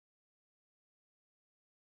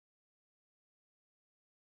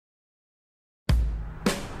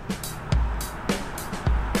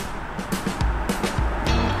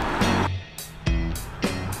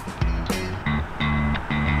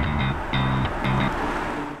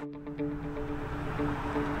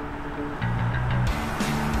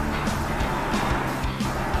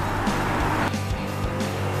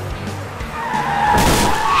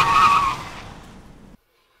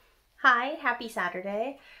Happy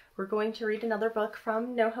Saturday. We're going to read another book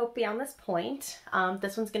from No Hope Beyond This Point.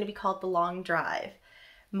 This one's going to be called The Long Drive.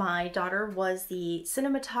 My daughter was the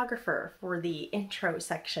cinematographer for the intro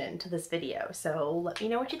section to this video, so let me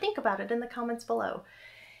know what you think about it in the comments below.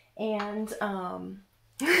 And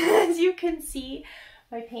as you can see,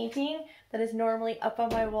 my painting that is normally up on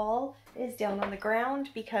my wall is down on the ground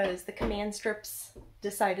because the command strips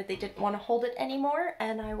decided they didn't want to hold it anymore,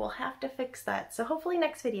 and I will have to fix that. So hopefully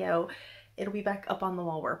next video it'll be back up on the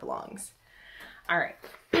wall where it belongs. Alright.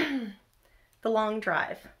 The Long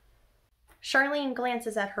Drive. Sharlene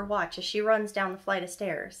glances at her watch as she runs down the flight of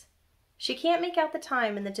stairs. She can't make out the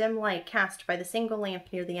time in the dim light cast by the single lamp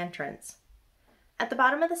near the entrance. At the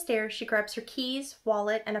bottom of the stairs, she grabs her keys,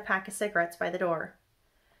 wallet, and a pack of cigarettes by the door.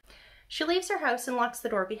 She leaves her house and locks the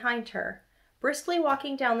door behind her, briskly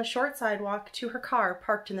walking down the short sidewalk to her car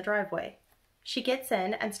parked in the driveway. She gets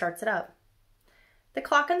in and starts it up. The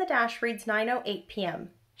clock on the dash reads 9:08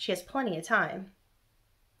 p.m. She has plenty of time.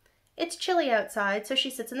 It's chilly outside, so she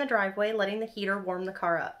sits in the driveway, letting the heater warm the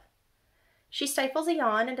car up. She stifles a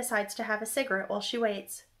yawn and decides to have a cigarette while she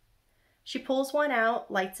waits. She pulls one out,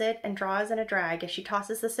 lights it, and draws in a drag as she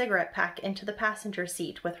tosses the cigarette pack into the passenger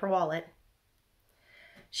seat with her wallet.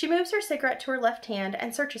 She moves her cigarette to her left hand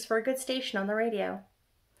and searches for a good station on the radio.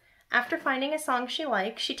 After finding a song she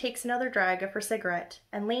likes, she takes another drag of her cigarette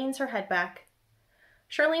and leans her head back.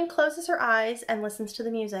 Sharlene closes her eyes and listens to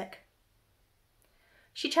the music.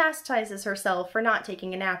 She chastises herself for not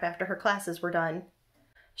taking a nap after her classes were done.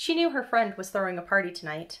 She knew her friend was throwing a party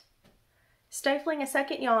tonight. Stifling a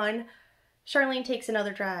second yawn, Sharlene takes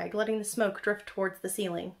another drag, letting the smoke drift towards the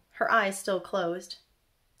ceiling, her eyes still closed.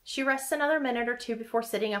 She rests another minute or two before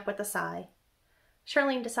sitting up with a sigh.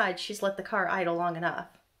 Sharlene decides she's let the car idle long enough.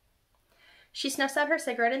 She snuffs out her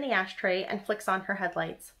cigarette in the ashtray and flicks on her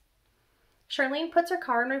headlights. Sharlene puts her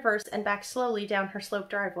car in reverse and backs slowly down her sloped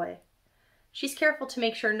driveway. She's careful to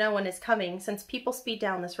make sure no one is coming since people speed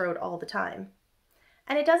down this road all the time.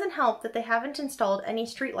 And it doesn't help that they haven't installed any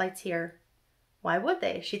streetlights here. Why would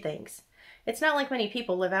they, she thinks. It's not like many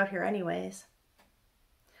people live out here anyways.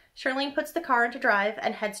 Sharlene puts the car into drive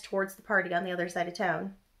and heads towards the party on the other side of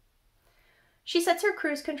town. She sets her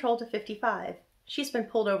cruise control to 55. She's been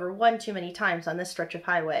pulled over one too many times on this stretch of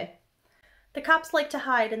highway. The cops like to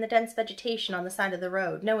hide in the dense vegetation on the side of the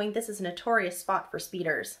road, knowing this is a notorious spot for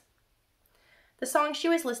speeders. The song she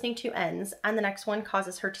was listening to ends, and the next one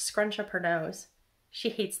causes her to scrunch up her nose. She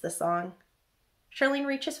hates the song. Sharlene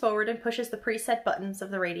reaches forward and pushes the preset buttons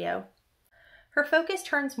of the radio. Her focus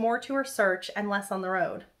turns more to her search and less on the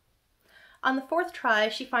road. On the fourth try,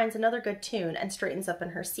 she finds another good tune and straightens up in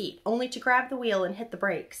her seat, only to grab the wheel and hit the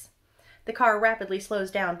brakes. The car rapidly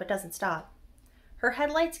slows down but doesn't stop. Her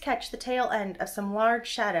headlights catch the tail end of some large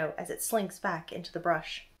shadow as it slinks back into the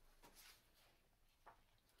brush.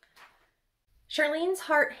 Sharlene's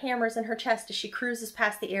heart hammers in her chest as she cruises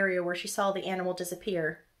past the area where she saw the animal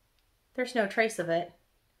disappear. There's no trace of it.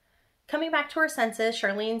 Coming back to her senses,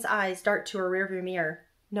 Sharlene's eyes dart to her rearview mirror.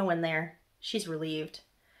 No one there. She's relieved.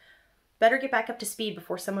 Better get back up to speed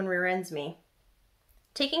before someone rear-ends me.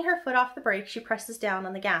 Taking her foot off the brake, she presses down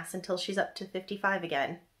on the gas until she's up to 55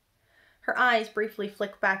 again. Her eyes briefly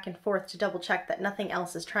flick back and forth to double-check that nothing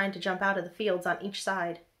else is trying to jump out of the fields on each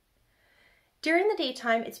side. During the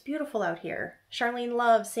daytime, it's beautiful out here. Sharlene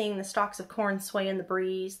loves seeing the stalks of corn sway in the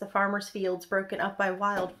breeze, the farmers' fields broken up by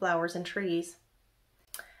wildflowers and trees.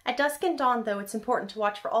 At dusk and dawn, though, it's important to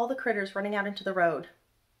watch for all the critters running out into the road.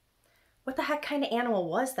 What the heck kind of animal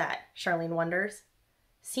was that, Sharlene wonders.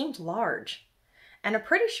 Seemed large. And I'm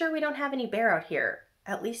pretty sure we don't have any bear out here.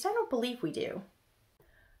 At least I don't believe we do.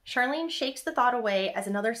 Sharlene shakes the thought away as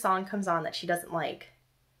another song comes on that she doesn't like.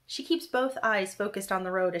 She keeps both eyes focused on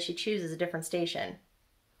the road as she chooses a different station.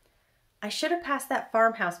 I should have passed that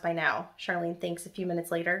farmhouse by now, Sharlene thinks a few minutes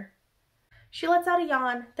later. She lets out a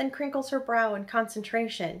yawn, then crinkles her brow in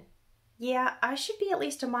concentration. Yeah, I should be at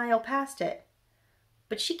least a mile past it.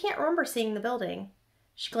 But she can't remember seeing the building.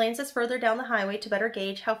 She glances further down the highway to better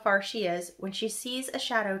gauge how far she is when she sees a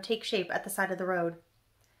shadow take shape at the side of the road.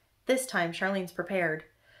 This time, Sharlene's prepared.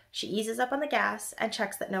 She eases up on the gas and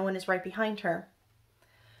checks that no one is right behind her.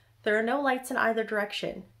 There are no lights in either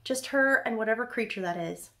direction, just her and whatever creature that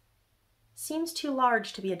is. Seems too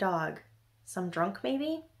large to be a dog. Some drunk,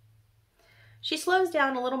 maybe? She slows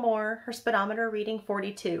down a little more, her speedometer reading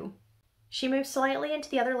 42. She moves slightly into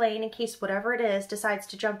the other lane in case whatever it is decides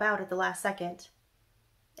to jump out at the last second.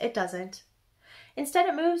 It doesn't. Instead,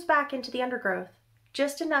 it moves back into the undergrowth,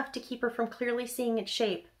 just enough to keep her from clearly seeing its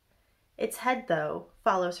shape. Its head, though,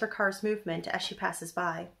 follows her car's movement as she passes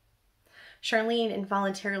by. Sharlene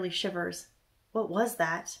involuntarily shivers. What was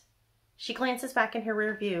that? She glances back in her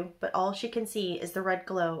rear view, but all she can see is the red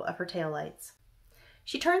glow of her taillights.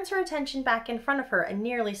 She turns her attention back in front of her and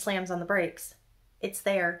nearly slams on the brakes. It's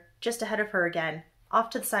there, just ahead of her again,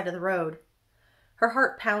 off to the side of the road. Her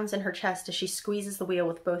heart pounds in her chest as she squeezes the wheel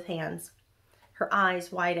with both hands. Her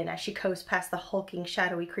eyes widen as she coasts past the hulking,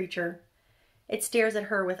 shadowy creature. It stares at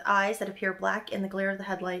her with eyes that appear black in the glare of the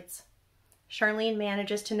headlights. Sharlene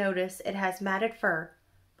manages to notice it has matted fur,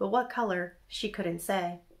 but what color, she couldn't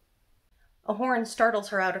say. A horn startles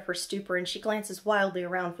her out of her stupor and she glances wildly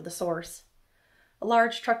around for the source. A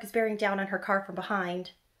large truck is bearing down on her car from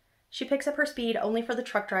behind. She picks up her speed only for the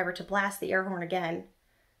truck driver to blast the air horn again.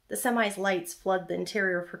 The semi's lights flood the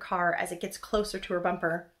interior of her car as it gets closer to her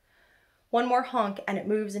bumper. One more honk and it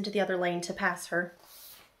moves into the other lane to pass her.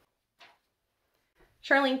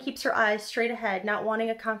 Sharlene keeps her eyes straight ahead, not wanting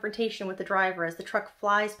a confrontation with the driver as the truck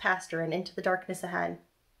flies past her and into the darkness ahead.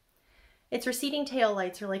 Its receding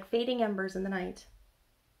taillights are like fading embers in the night.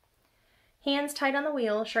 Hands tight on the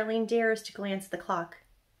wheel, Sharlene dares to glance at the clock.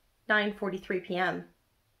 9:43 p.m.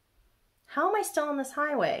 How am I still on this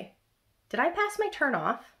highway? Did I pass my turn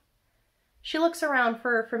off? She looks around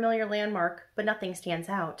for a familiar landmark, but nothing stands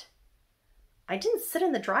out. I didn't sit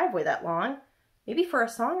in the driveway that long. Maybe for a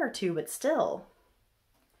song or two, but still.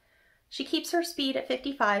 She keeps her speed at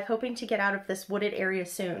 55, hoping to get out of this wooded area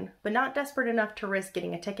soon, but not desperate enough to risk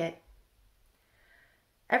getting a ticket.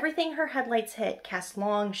 Everything her headlights hit casts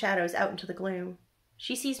long shadows out into the gloom.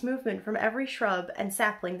 She sees movement from every shrub and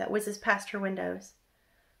sapling that whizzes past her windows.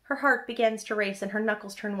 Her heart begins to race and her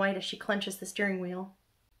knuckles turn white as she clenches the steering wheel.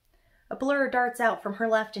 A blur darts out from her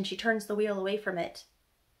left and she turns the wheel away from it.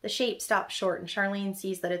 The shape stops short and Sharlene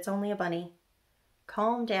sees that it's only a bunny.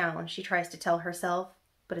 Calm down, she tries to tell herself,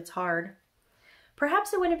 but it's hard.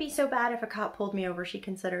 Perhaps it wouldn't be so bad if a cop pulled me over, she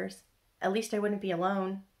considers. At least I wouldn't be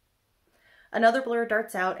alone. Another blur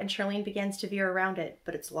darts out and Sharlene begins to veer around it,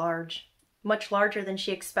 but it's large. Much larger than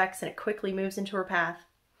she expects and it quickly moves into her path.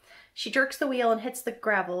 She jerks the wheel and hits the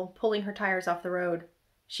gravel, pulling her tires off the road.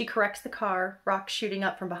 She corrects the car, rocks shooting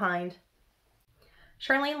up from behind.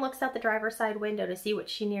 Sharlene looks out the driver's side window to see what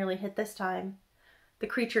she nearly hit this time. The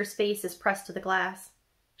creature's face is pressed to the glass.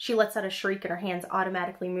 She lets out a shriek and her hands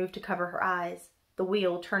automatically move to cover her eyes, the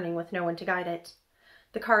wheel turning with no one to guide it.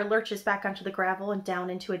 The car lurches back onto the gravel and down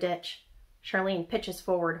into a ditch. Sharlene pitches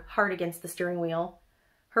forward, hard against the steering wheel.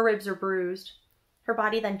 Her ribs are bruised. Her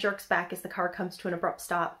body then jerks back as the car comes to an abrupt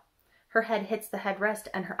stop. Her head hits the headrest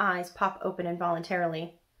and her eyes pop open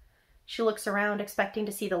involuntarily. She looks around, expecting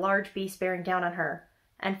to see the large beast bearing down on her,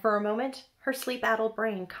 and for a moment, her sleep-addled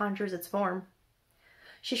brain conjures its form.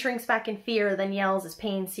 She shrinks back in fear, then yells as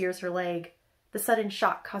pain sears her leg. The sudden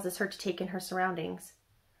shock causes her to take in her surroundings.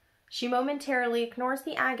 She momentarily ignores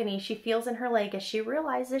the agony she feels in her leg as she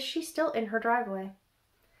realizes she's still in her driveway.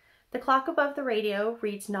 The clock above the radio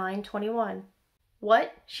reads 9:21.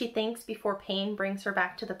 What? She thinks before pain brings her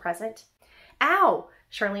back to the present. Ow!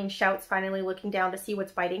 Sharlene shouts, finally looking down to see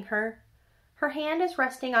what's biting her. Her hand is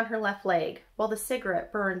resting on her left leg, while the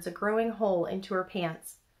cigarette burns a growing hole into her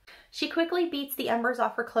pants. She quickly beats the embers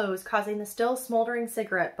off her clothes, causing the still smoldering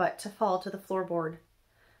cigarette butt to fall to the floorboard.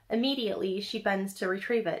 Immediately, she bends to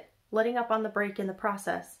retrieve it, letting up on the brake in the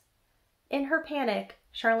process. In her panic,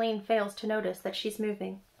 Sharlene fails to notice that she's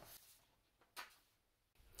moving.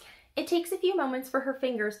 It takes a few moments for her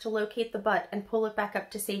fingers to locate the butt and pull it back up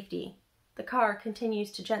to safety. The car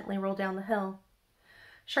continues to gently roll down the hill.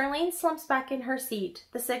 Sharlene slumps back in her seat,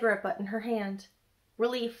 the cigarette butt in her hand.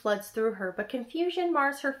 Relief floods through her, but confusion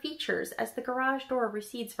mars her features as the garage door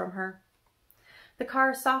recedes from her. The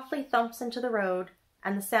car softly thumps into the road,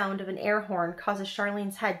 and the sound of an air horn causes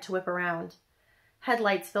Sharlene's head to whip around.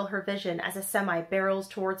 Headlights fill her vision as a semi barrels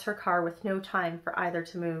towards her car with no time for either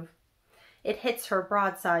to move. It hits her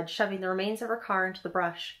broadside, shoving the remains of her car into the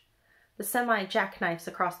brush. The semi jackknifes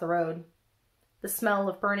across the road. The smell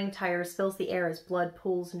of burning tires fills the air as blood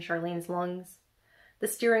pools in Sharlene's lungs. The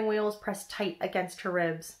steering wheel is pressed tight against her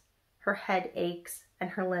ribs. Her head aches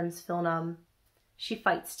and her limbs feel numb. She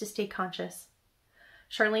fights to stay conscious.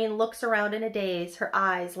 Sharlene looks around in a daze, her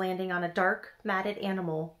eyes landing on a dark, matted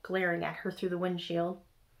animal glaring at her through the windshield.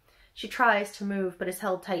 She tries to move but is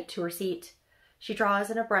held tight to her seat. She draws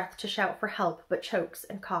in a breath to shout for help but chokes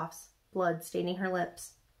and coughs, blood staining her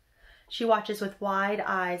lips. She watches with wide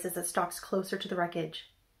eyes as it stalks closer to the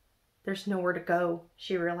wreckage. There's nowhere to go,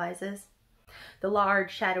 she realizes. The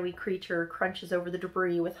large, shadowy creature crunches over the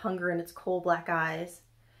debris with hunger in its coal-black eyes.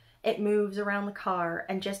 It moves around the car,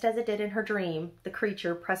 and just as it did in her dream, the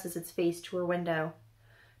creature presses its face to her window.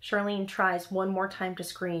 Sharlene tries one more time to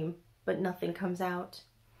scream, but nothing comes out.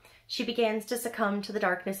 She begins to succumb to the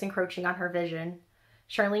darkness encroaching on her vision.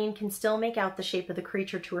 Sharlene can still make out the shape of the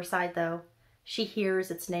creature to her side, though. She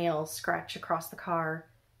hears its nails scratch across the car.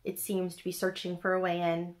 It seems to be searching for a way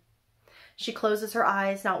in. She closes her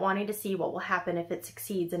eyes, not wanting to see what will happen if it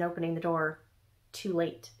succeeds in opening the door. Too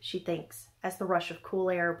late, she thinks, as the rush of cool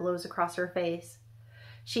air blows across her face.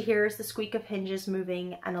 She hears the squeak of hinges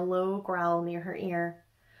moving and a low growl near her ear.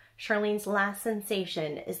 Charlene's last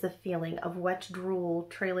sensation is the feeling of wet drool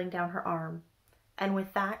trailing down her arm. And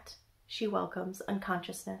with that, she welcomes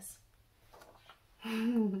unconsciousness.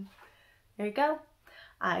 There you go.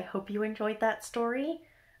 I hope you enjoyed that story.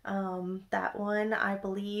 That one, I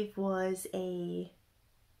believe, was a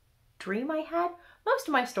dream I had. Most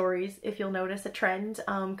of my stories, if you'll notice a trend,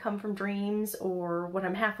 come from dreams or when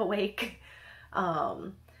I'm half awake.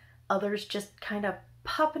 Others just kind of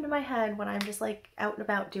pop into my head when I'm just like out and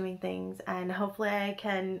about doing things, and hopefully I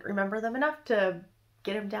can remember them enough to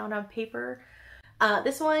get them down on paper.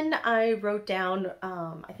 This one I wrote down,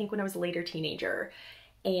 I think when I was a later teenager,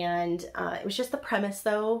 and it was just the premise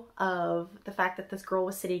though of the fact that this girl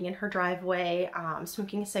was sitting in her driveway,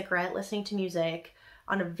 smoking a cigarette, listening to music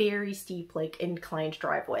on a very steep, like, inclined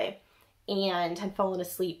driveway, and had fallen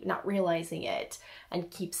asleep not realizing it,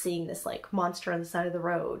 and keep seeing this like monster on the side of the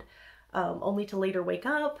road, only to later wake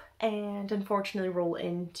up and unfortunately roll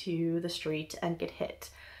into the street and get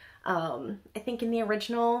hit. I think in the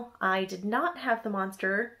original I did not have the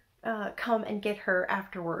monster come and get her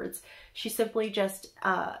afterwards. She simply just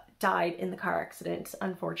died in the car accident,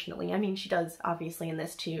 unfortunately. I mean, she does obviously in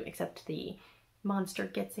this too, except the monster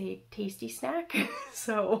gets a tasty snack.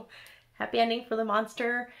 So happy ending for the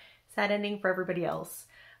monster, sad ending for everybody else.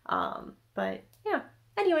 But yeah,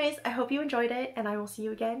 anyways, I hope you enjoyed it, and I will see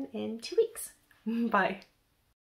you again in 2 weeks. Bye.